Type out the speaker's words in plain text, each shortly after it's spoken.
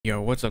Yo,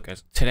 what's up,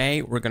 guys?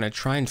 Today we're gonna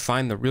try and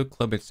find the real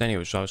Club Insanity,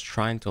 which I was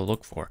trying to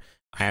look for.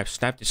 I have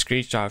snapped a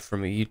screenshot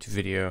from a YouTube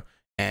video,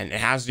 and it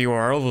has the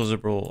URL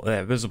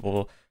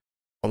visible.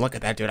 Oh, look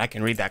at that, dude! I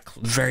can read that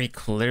very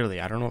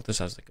clearly. I don't know if this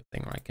has like a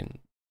thing where I can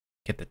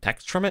get the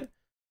text from it.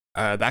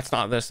 That's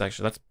not this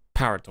actually. That's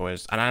Power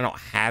Toys, and I don't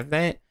have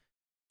that.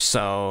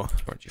 So,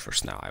 or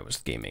GeForce Now, I was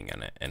gaming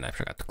on it, and I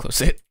forgot to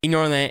close it.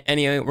 Ignore that.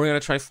 Anyway, we're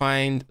gonna try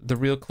find the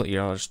real Club.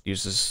 I'll just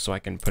use this so I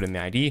can put in the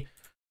ID.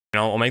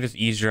 I'll make this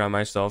easier on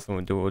myself,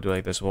 and we'll do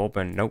like this. We'll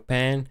open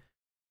Notepad,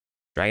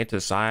 drag it to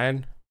the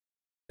side,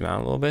 zoom out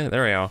a little bit.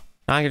 There we go.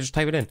 Now I can just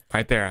type it in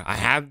right there. I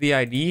have the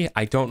ID.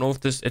 I don't know if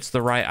it's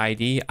the right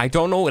ID. I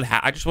don't know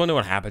I just want to know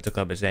what happened to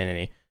Club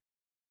Insanity,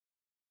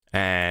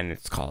 and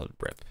it's called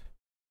RIP.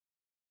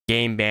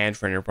 Game banned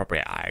for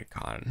inappropriate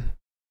icon.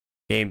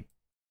 Game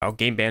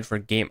banned for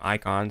game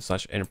icon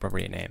 /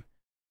 inappropriate name.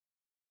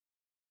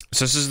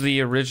 So this is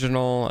the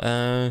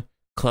original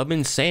Club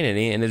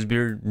Insanity, and it's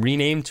been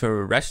renamed to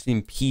Rest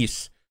in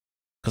Peace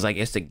because I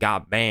guess it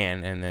got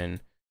banned. And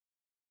then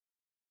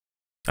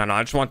I don't know,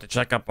 I just want to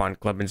check up on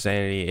Club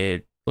Insanity.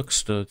 It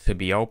looks to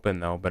be open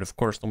though, but of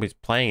course nobody's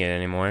playing it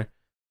anymore.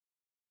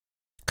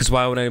 Because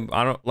why would I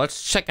don't.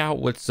 Let's check out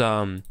what's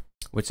in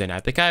it. I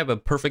think I have a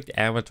perfect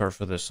avatar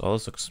for this. Oh,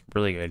 this looks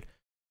really good.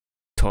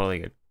 Totally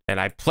good.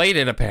 And I played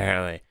it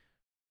apparently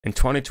in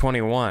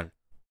 2021.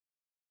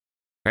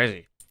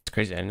 Crazy. It's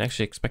crazy. I didn't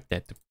actually expect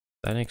that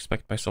I didn't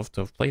expect myself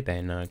to have played that,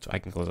 and I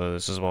can close out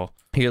this as well.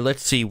 Here,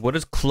 let's see. What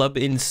does Club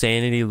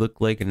Insanity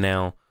look like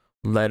now?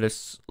 Let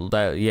us.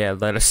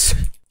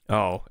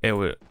 Oh, it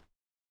would.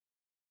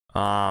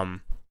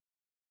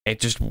 It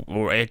just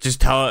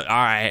tell it. All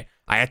right,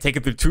 I had to take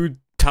it through 2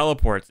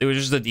 teleports. It was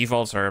just the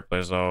default server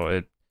place, so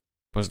it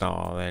was not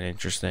all that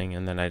interesting.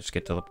 And then I just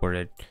get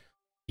teleported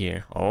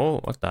here. Oh,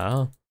 what the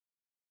hell?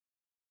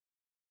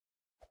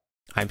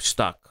 I'm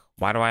stuck.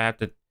 Why do I have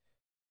to?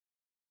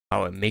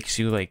 Oh, it makes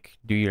you like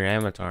do your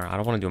avatar. I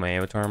don't want to do my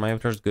avatar. My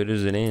avatar's good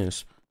as it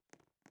is.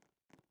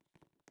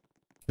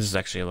 This is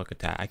actually a look at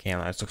that. I can't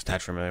lie. This looks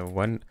that familiar.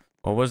 What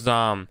was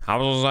how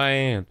was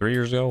I 3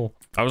 years ago?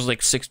 I was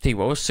like 16.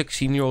 What was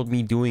 16-year-old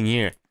me doing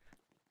here?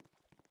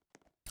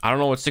 I don't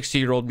know what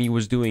 16-year-old me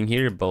was doing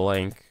here, but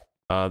like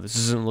this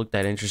doesn't look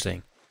that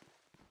interesting.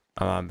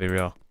 Be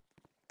real.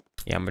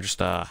 Yeah, I'm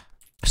just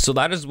so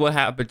that is what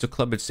happened to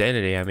Club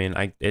Insanity. I mean,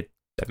 I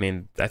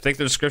think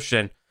the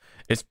description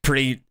is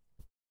pretty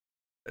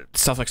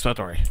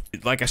self-explanatory.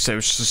 Like I said,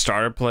 it's just a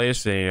starter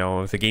place, and you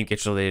know, if the game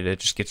gets deleted, it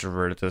just gets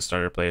reverted to the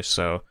starter place.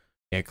 So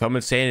yeah, Club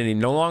Insanity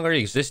no longer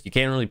exists. You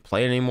can't really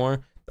play it anymore.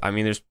 I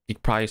mean, you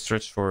could probably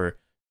search for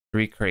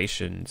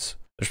recreations.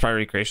 There's probably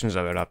recreations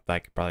of it up that I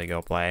could probably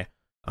go play.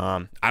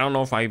 I don't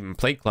know if I even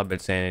played Club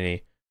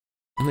Insanity.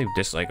 I'll leave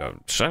dislike.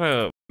 Shut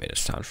up. Made a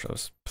sound for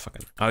those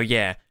fucking. Oh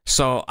yeah.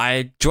 So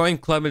I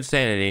joined Club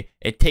Insanity.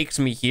 It takes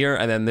me here,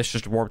 and then this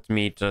just warped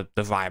me to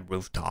the Vibe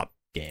Rooftop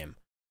game.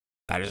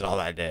 That is all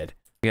I did.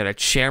 We got a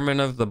chairman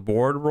of the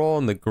board role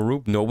in the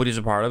group. Nobody's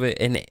a part of it.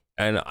 And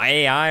an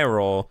AI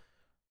role.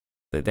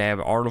 They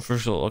have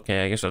artificial.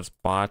 Okay, I guess that's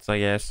bots. I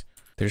guess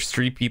there's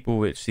 3 people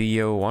with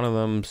CEO. One of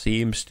them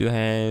seems to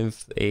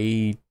have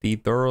the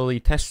thoroughly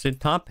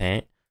tested top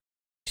hat.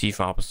 Chief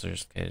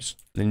officers, guys.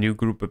 The new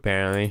group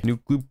apparently. New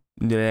group.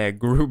 The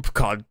group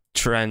called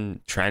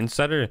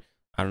Trendsetter.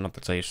 I don't know if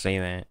that's how you say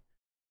that.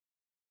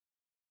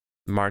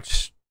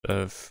 March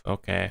of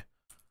okay.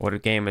 What a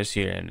game is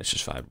here, and it's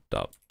just 5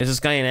 up. Is this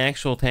guy an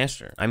actual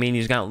tester? I mean,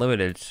 he's got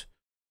limited.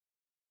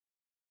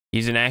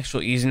 He's an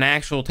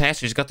actual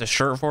tester. He's got the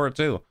shirt for it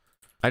too.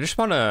 I just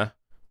wanna.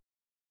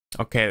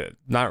 Okay,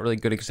 not really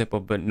good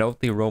example, but note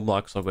the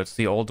Roblox logo. It's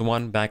the old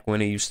one back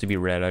when it used to be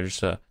red. I just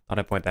thought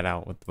I'd point that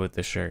out with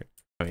this shirt.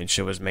 I mean,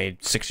 shit was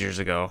made 6 years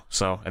ago,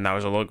 so and that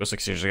was a logo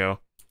 6 years ago.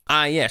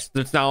 Yes,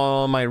 that's now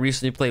on my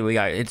recently played. We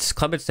got it's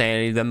Club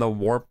Insanity, then the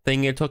warp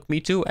thing it took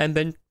me to, and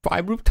then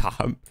Vibe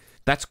Rooftop.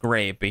 That's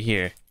great, but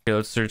here,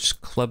 let's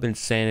search Club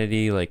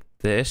Insanity like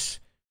this,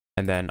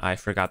 and then I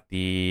forgot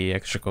the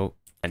extra quote,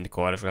 end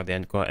quote. I forgot the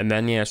end quote, and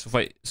then yeah. So if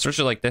I search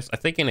it like this, I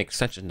think an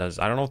extension does.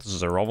 I don't know if this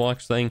is a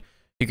Roblox thing.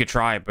 You could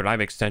try it, but I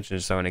have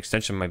extensions, so an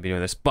extension might be doing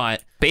this.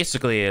 But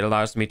basically, it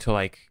allows me to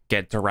like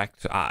get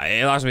direct.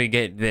 It allows me to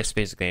get this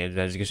basically.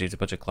 As you can see, it's a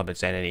bunch of Club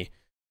Insanity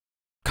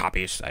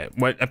copies.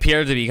 What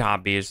appear to be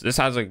copies. This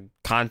has a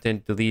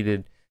content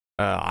deleted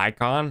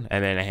icon,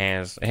 and then it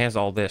has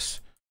all this.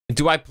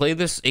 Do I play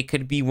this? It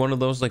could be one of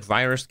those like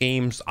virus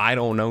games. I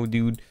don't know,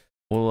 dude.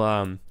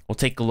 We'll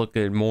take a look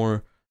at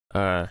more in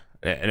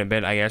a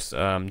bit, I guess.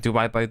 Do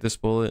I bite this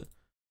bullet?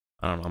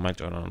 I don't know. I might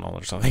join on all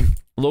or something.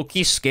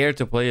 Low-key scared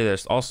to play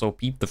this. Also,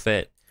 peep the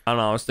fit. I don't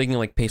know. I was thinking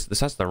like paste. This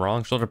has the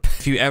wrong shoulder.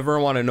 If you ever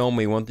want to know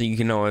me, one thing you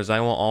can know is I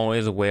will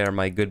always wear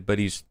my good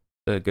buddy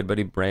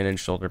Brandon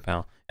shoulder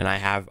pal, and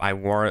I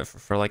wore it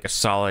for like a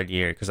solid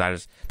year because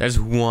that is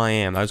who I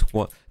am. That's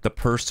what the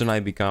person I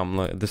become.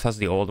 Look, this has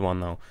the old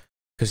one though.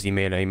 Because he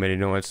made a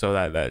new one, so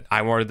that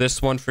I wore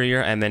this one for a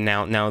year, and then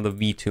now the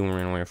V2 we're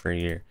gonna wear for a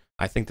year.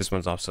 I think this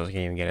one's off, so I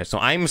can't even get it. So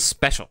I'm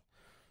special.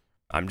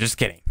 I'm just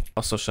kidding.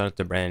 Also, shout out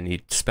to Brandon.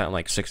 He spent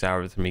like 6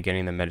 hours with me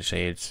getting the meta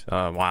shades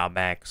a while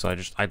back. So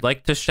I'd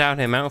like to shout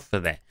him out for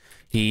that.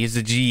 He's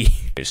a G.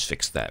 Just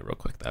fix that real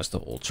quick. That's the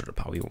old sort of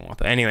how we want.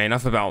 But anyway,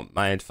 enough about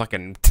my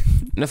fucking...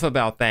 enough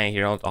about that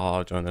here.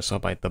 I'll join this. I'll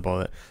bite the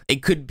bullet.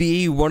 It could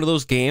be one of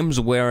those games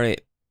where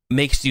it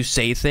makes you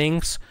say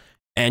things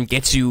and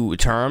gets you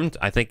termed.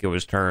 I think it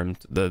was termed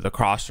the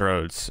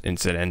Crossroads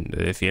incident.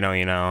 If you know,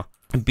 you know.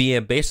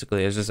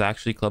 Basically, is this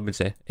actually Club and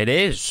Say? It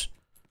is.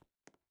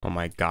 Oh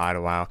my god,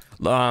 wow.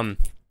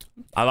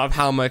 I love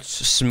how much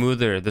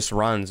smoother this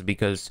runs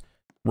because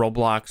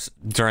Roblox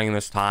during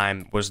this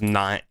time was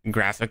not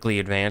graphically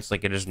advanced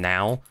like it is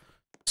now.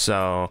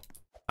 So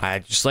I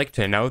just like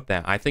to note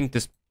that I think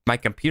my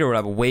computer would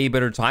have a way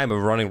better time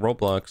of running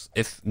Roblox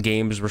if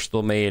games were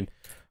still made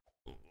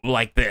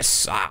like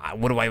this.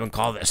 What do I even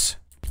call this?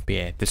 But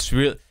yeah,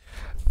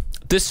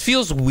 this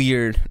feels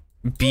weird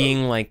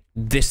being like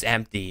this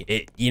empty.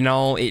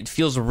 It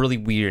feels really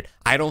weird.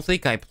 I don't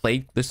think I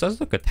played this.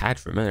 Does look a tad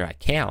familiar. I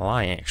can't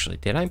lie, actually.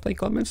 Did I play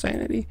Club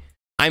Insanity?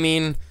 I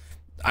mean,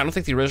 I don't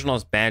think the original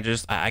has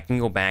badges. I can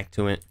go back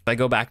to it. If I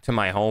go back to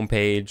my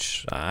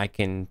homepage,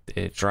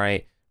 it's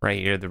right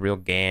here, the real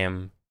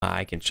game.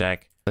 I can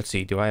check. Let's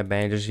see, do I have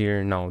badges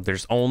here? No,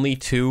 there's only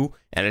 2,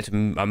 and it's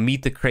a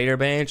Meet the Creator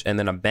badge and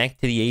then a Back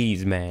to the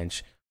 80s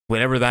badge.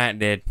 Whatever that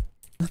did.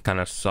 That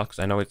kind of sucks.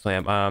 I know it's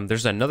like,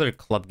 there's another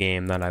club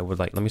game that I would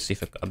like. Let me see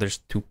if there's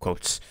 2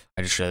 quotes.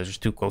 I just realized there's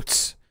 2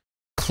 quotes.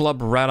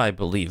 Club Red, I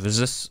believe. Is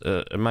this,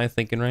 am I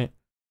thinking right?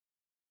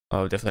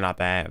 Oh, definitely not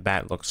that.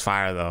 That looks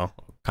fire though.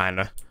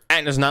 Kinda.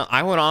 That is not,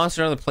 I would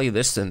honestly rather play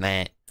this than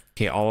that.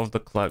 Okay, all of the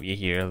club you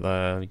hear,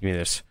 give me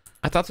this.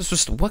 I thought this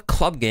was, what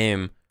club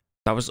game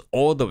that was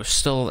old that was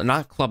still,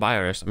 not Club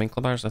Iris. I mean,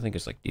 Club Iris I think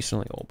is like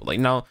decently old, but like,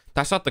 no,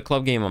 that's not the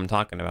club game I'm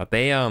talking about.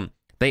 They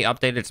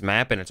updated its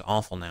map and it's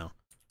awful now.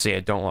 See, I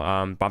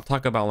don't, but I'm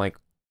talking about like,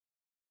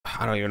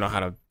 I don't even know how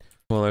to,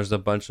 well, there's a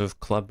bunch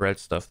of Club Red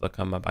stuff that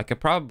come up. I could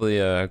probably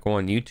go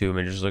on YouTube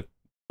and just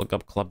look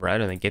up Club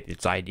Red and then get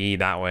its ID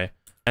that way.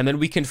 And then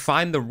we can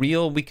find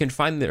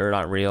or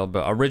not real,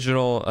 but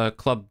original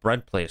Club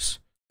Red place.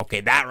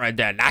 Okay, that right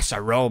there, that's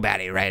a roll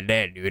baddie right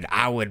there, dude.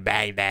 I would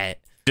bag that.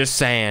 Just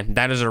saying,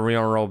 that is a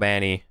real roll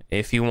baddie.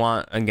 If you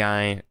want a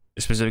guy,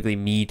 specifically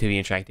me, to be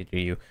attracted to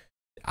you,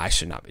 I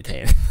should not be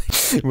tan.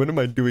 What am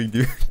I doing,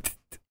 dude?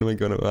 Am I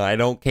gonna? I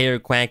don't care,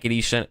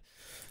 quackity shit.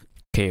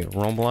 Okay,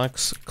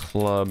 Roblox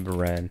Club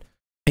Red.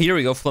 Here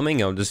we go,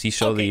 Flamingo. Does he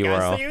show the URL?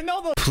 Guys, so you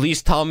know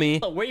please tell me.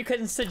 Where you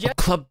couldn't suggest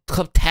Club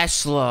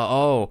Tesla.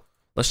 Oh,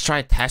 let's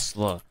try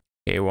Tesla.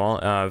 Okay,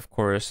 well, of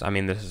course. I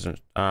mean, this isn't.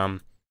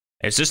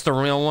 Is this the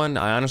real one?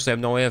 I honestly have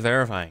no way of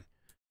verifying.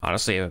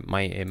 Honestly,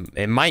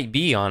 it might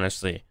be.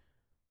 Honestly,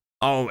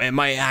 oh, it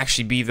might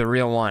actually be the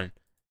real one.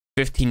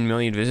 15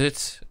 million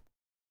visits.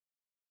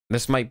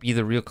 This might be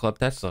the real Club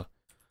Tesla.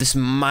 This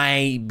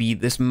might,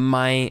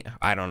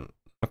 I don't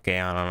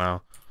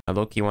know. I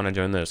low-key want to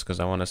join this because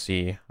I want to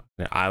see.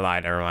 I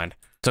lied, never mind.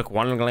 Took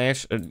one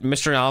glance.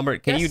 Mr.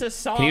 Albert, can you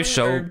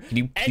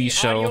please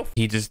show?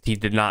 He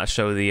did not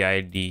show the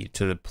ID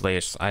to the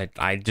place.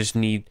 I just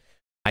need,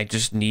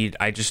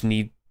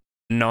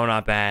 no,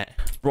 not that.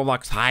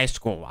 Roblox High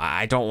School,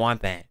 I don't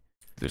want that.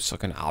 There's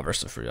fucking Albert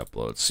free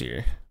uploads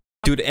here.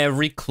 Dude,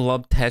 every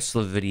Club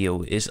Tesla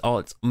video is,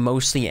 it's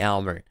mostly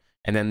Albert.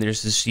 And then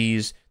there's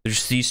these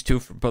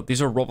 2, but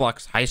these are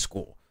Roblox High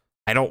School.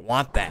 I don't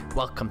want that.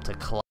 Welcome to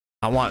Club.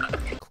 I want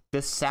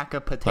this sack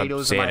of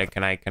potatoes. Club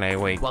Santa. Can I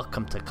wait?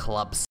 Welcome to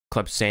Club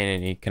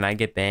Sanity. Can I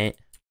get that?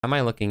 Am I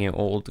looking at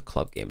old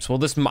club games?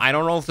 Well, I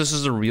don't know if this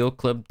is a real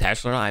Club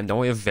Tesla. I have no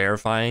way of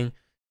verifying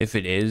if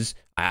it is.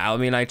 I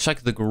mean, I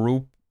checked the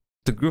group.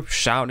 The group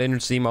shout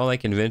didn't seem all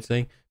like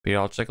convincing, but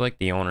I'll check like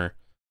the owner.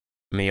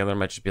 I mean, the other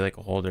might just be like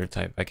a holder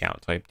type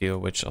account type deal,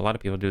 which a lot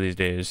of people do these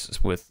days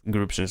with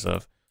groups and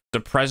stuff. The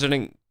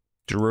president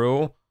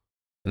Drew,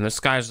 and this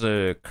guy's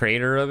the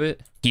creator of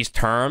it. He's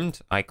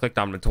termed. I clicked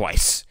on him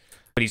twice,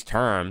 but he's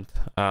termed.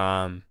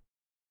 I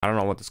don't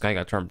know what this guy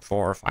got termed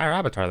for. Fire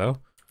Avatar though.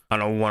 I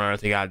don't know what on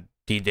earth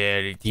he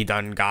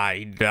done got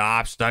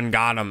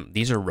him.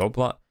 These are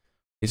Roblox.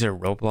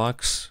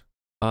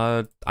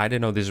 I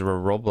didn't know these were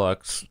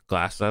Roblox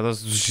glasses.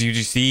 Those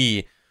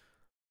UGC.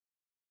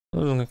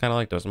 Those kind of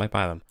like those. I might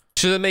buy them.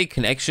 Should have made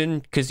connection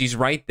because he's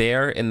right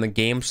there in the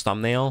game's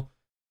thumbnail.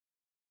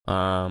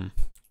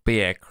 But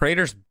yeah,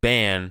 creators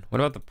ban. What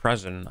about the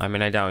president? I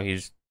mean, I doubt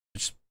he's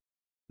just,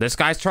 this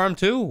guy's term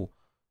too.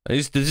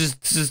 This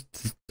is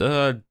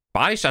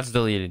body shot's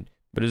deleted,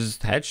 but his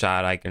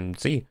headshot I can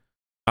see.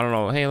 I don't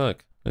know. Hey,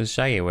 look, this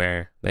Shaggy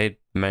Wear. They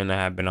may not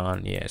have been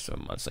on. Yeah, so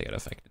months they get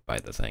affected by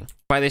the thing.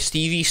 By the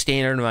Stevie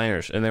Standard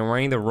miners, and they're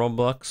wearing the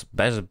Roblox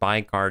Best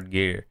Buy card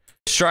gear.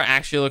 Shirt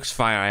actually looks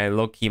fire. I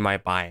low key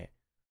might buy it.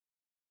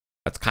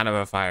 That's kind of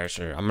a fire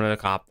shirt. I'm gonna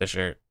cop the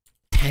shirt.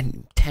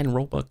 10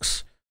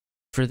 Robux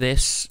for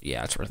this.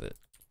 Yeah, it's worth it.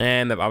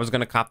 And I was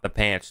gonna cop the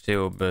pants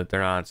too, but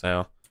they're on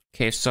sale.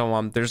 Okay,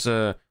 so there's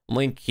a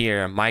link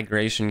here,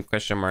 migration ?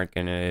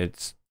 And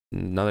it's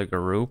another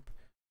group.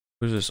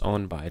 Who's this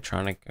owned by?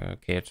 Tronic.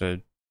 Okay, it's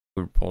a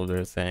group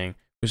holder thing.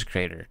 Who's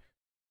creator?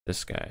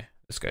 This guy.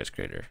 This guy's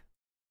creator.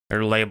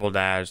 They're labeled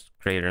as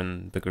creator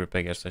in the group,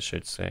 I guess I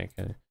should say.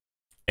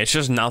 It's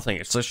just nothing.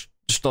 It's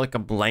just like a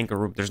blank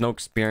group. There's no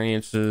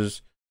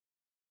experiences.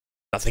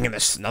 Nothing in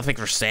this. Nothing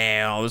for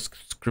sale. This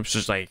group's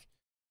just like,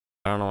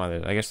 I don't know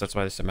why. I guess that's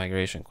why this is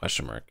migration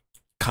question mark.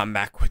 Come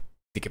back with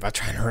think about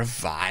trying to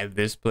revive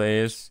this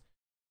place.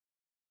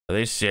 Are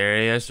they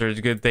serious? Or is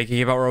it good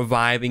thinking about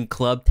reviving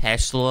Club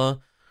Tesla?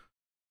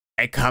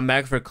 A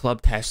comeback for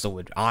Club Tesla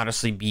would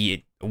honestly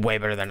be way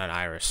better than an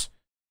Iris,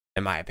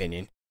 in my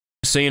opinion.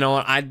 So you know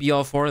what? I'd be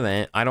all for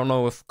that. I don't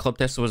know if Club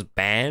Tesla was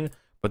bad,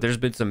 but there's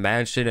been some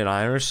bad shit in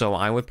Iris, so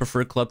I would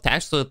prefer Club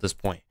Tesla at this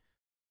point.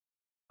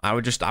 I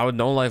would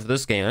no life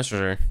this game, that's for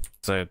sure.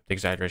 It's an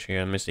exaggeration.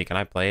 Let me see, can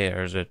I play it,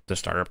 or is it the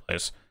starter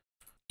place?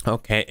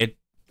 Okay,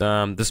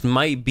 this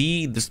might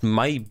be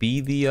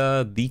the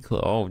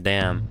oh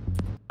damn.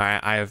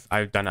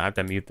 I've done it. I have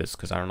to mute this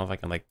because I don't know if I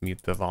can like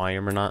mute the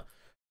volume or not.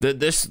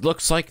 This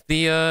looks like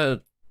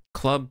the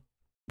club.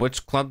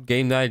 Which club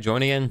game did I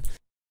join again?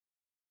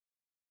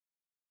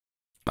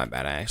 My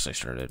bad. I actually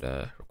started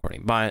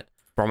recording, but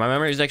bro, my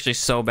memory is actually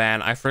so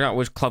bad. I forgot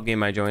which club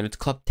game I joined. It's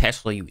Club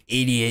Tesla, you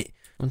idiot.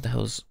 What the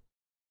hell's?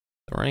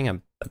 They're running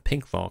a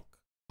pink Volk.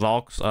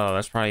 Volks. Oh,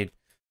 that's probably.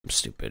 I'm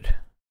stupid.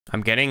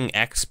 I'm getting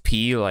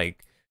XP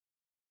like.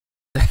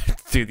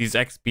 Dude, these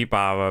XP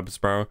pop-ups,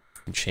 bro.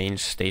 Change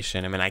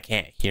station. I mean, I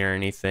can't hear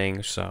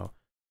anything, so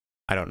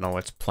I don't know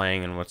what's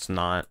playing and what's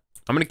not.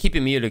 I'm gonna keep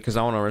it muted because I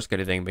don't want to risk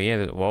anything. But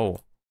yeah,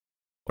 whoa,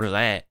 what is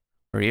that?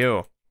 Who are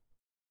you?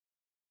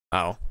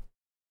 Oh,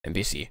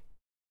 NPC.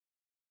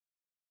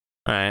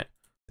 All right,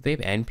 they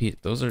have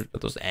NPC. Those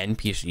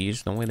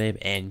NPCs. No way they have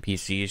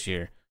NPCs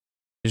here.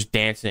 Just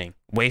dancing,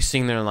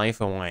 wasting their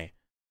life away.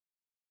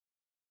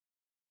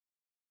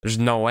 There's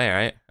no way,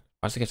 right?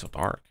 Why does it get so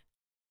dark?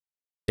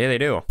 Yeah, they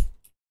do.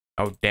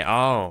 Oh,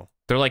 oh,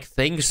 they're like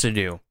things to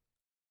do.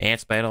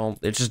 Dance battle.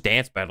 It's just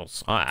dance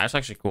battles. Oh, that's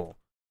actually cool.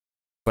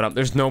 But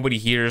there's nobody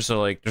here,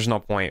 so like, there's no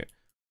point.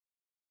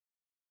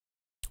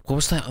 What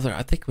was that other?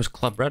 I think it was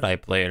Club Red I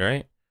played,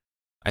 right?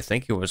 I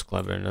think it was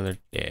Club Red. Another.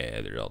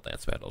 Yeah, they're all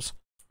dance battles.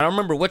 I don't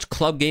remember which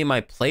club game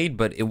I played,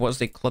 but it was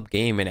a club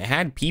game and it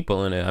had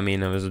people in it. I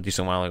mean, it was a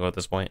decent while ago at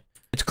this point.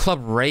 It's Club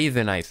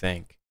Raven, I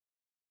think.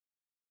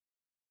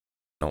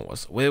 No, it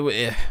was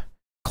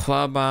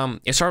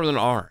Club. It started with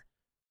an R.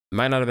 It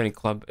might not have been a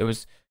club. It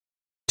was,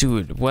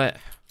 dude. What?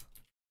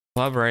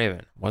 Club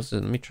Raven. Was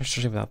it? Let me try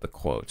searching without the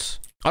quotes.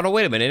 Oh no,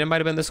 wait a minute. It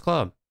might have been this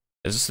club.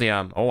 Is this the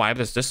Oh, I have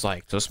this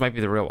dislike. So this might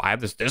be the real. I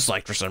have this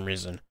dislike for some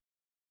reason.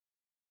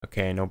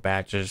 Okay, no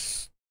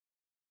badges.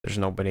 There's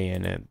nobody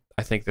in it.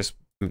 I think this.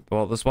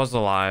 Well, this was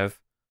alive.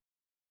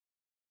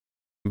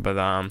 But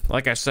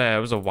like I said,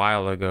 it was a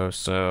while ago,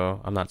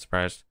 so I'm not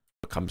surprised.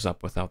 It comes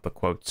up without the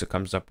quotes. It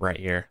comes up right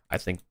here. I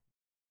think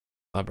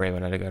Club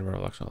Raven had a good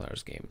Roblox and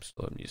others games.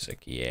 Slow music.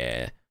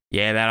 Yeah.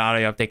 Yeah, that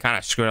audio update kind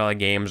of screwed all the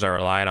games that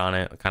relied on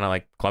it. Kind of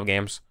like club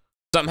games.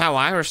 Somehow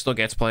Iris still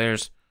gets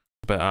players.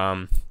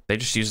 But they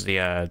just use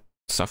the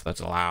stuff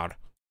that's allowed.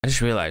 I just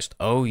realized,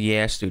 oh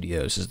yeah,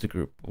 Studios is the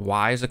group.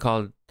 Why is it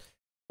called?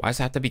 Why does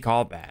it have to be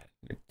called that?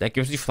 That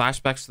gives you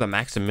flashbacks to the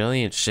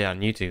Maximilian shit on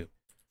YouTube.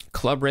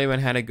 Club Raven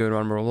had a good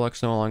one.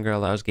 Roblox no longer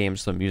allows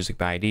games to music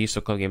by ID,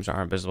 so club games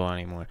aren't visible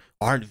anymore.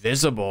 Aren't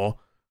visible?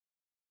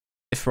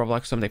 If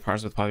Roblox someday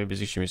partners with popular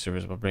busy streaming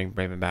servers, will bring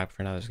Raven back.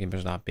 For now, this game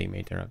is not being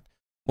maintained.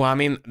 Well, I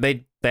mean,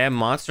 they have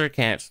Monster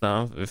Cat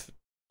stuff. If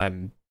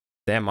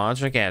they have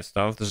Monster Cat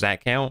stuff, does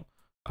that count?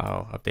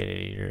 Oh, updated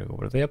a year ago.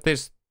 What did they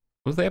update?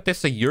 What did they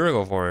update a year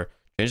ago for?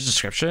 Change the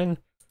description?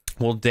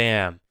 Well,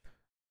 damn.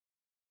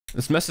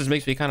 This message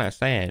makes me kind of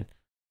sad.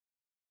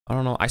 I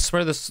don't know. I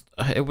swear this.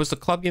 It was the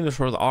club game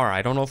before the R.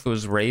 I don't know if it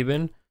was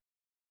Raven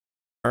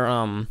or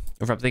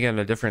if I'm thinking of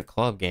a different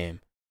club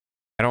game.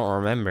 I don't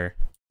remember.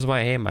 This is why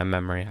I hate my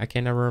memory. I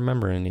can never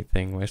remember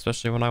anything,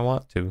 especially when I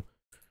want to.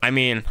 I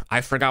mean, I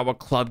forgot what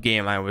club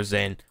game I was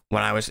in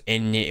when I was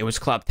in it. It was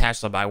Club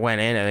Tesla, but I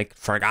went in and I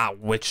forgot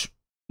what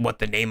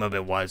the name of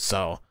it was.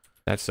 So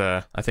that's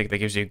I think that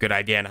gives you a good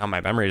idea on how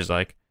my memory is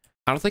like.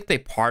 I don't think they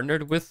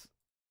partnered with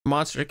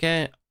Monster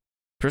Cat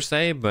per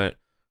se, but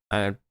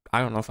I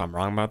don't know if I'm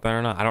wrong about that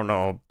or not. I don't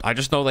know. I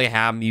just know they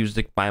have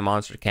music by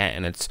Monster Cat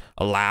and it's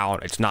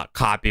allowed. It's not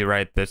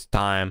copyright this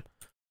time,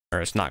 or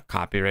it's not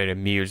copyrighted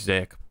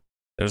music.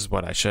 This is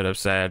what I should have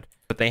said.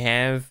 But they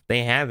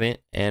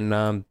haven't, and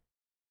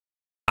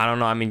I don't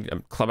know. I mean,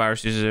 Club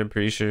Iris uses it. I'm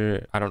pretty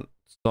sure.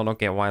 Still don't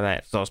get why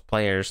that's those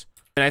players.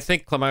 And I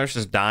think Club Iris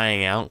is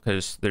dying out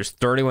because there's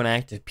 31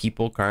 active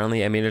people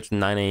currently. I mean, it's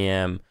 9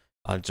 a.m.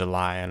 on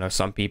July. I know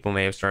some people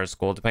may have started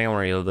school depending on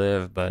where you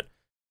live, but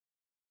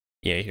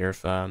yeah, here,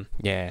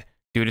 yeah,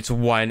 dude,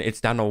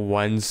 it's down to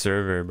one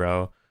server,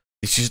 bro.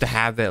 It's used to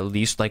have at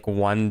least like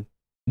one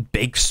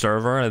big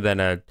server and then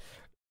a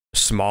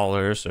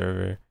smaller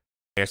server.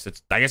 I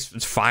guess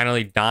it's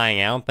finally dying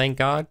out. Thank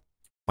God.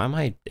 Why am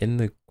I in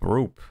the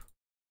group?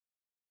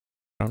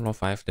 I don't know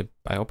if I have to.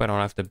 I hope I don't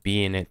have to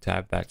be in it to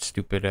have that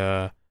stupid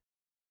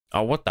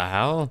Oh, what the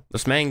hell?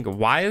 This man,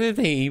 why did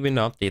they even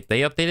update?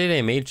 They updated,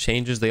 they made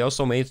changes. They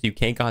also made so you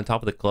can't get on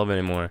top of the club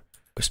anymore.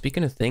 But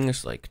speaking of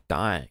things like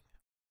dying,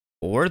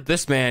 where'd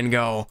this man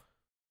go?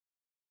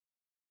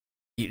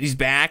 He's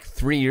back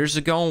 3 years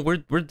ago.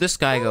 Where'd this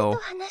guy go?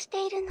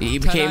 He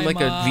became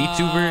like a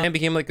VTuber and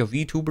became like a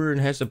VTuber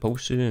and has to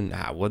post it and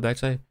what'd I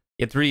say?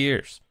 Yeah, 3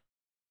 years.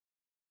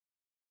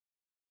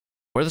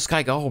 Where'd this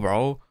guy go,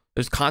 bro?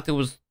 His content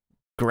was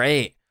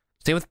great.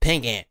 Same with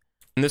Pingant.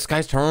 And this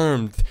guy's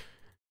termed.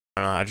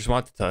 I just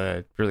wanted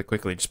to really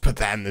quickly just put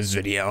that in this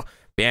video.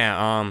 But yeah,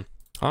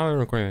 I'm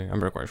recording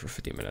for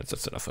 50 minutes.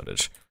 That's enough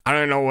footage. I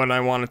don't know what I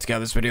wanted to get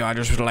this video. I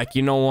just was like,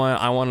 you know what?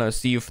 I want to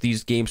see if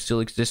these games still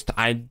exist.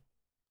 I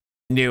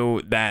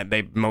knew that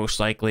they most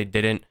likely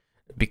didn't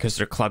because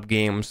they're club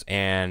games,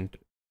 and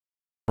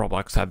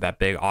Roblox had that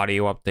big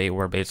audio update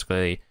where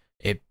basically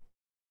it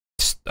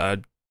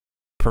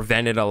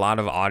prevented a lot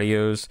of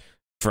audios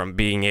from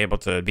being able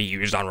to be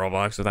used on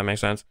Roblox, if that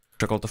makes sense.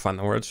 Difficult to find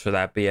the words for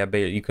that, but yeah, but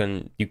you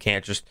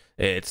can't just,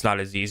 it's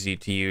not as easy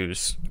to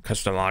use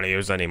custom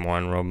audios anymore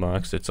in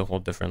Roblox. It's a whole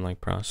different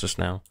like process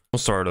now. Well,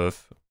 sort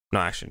of. No,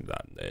 actually,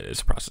 that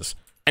is a process.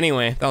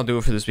 Anyway, that'll do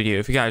it for this video.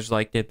 If you guys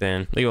liked it,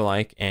 then leave a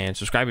like and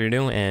subscribe if you're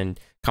new, and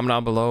comment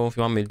down below if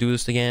you want me to do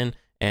this again,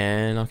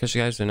 and I'll catch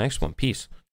you guys in the next one. Peace.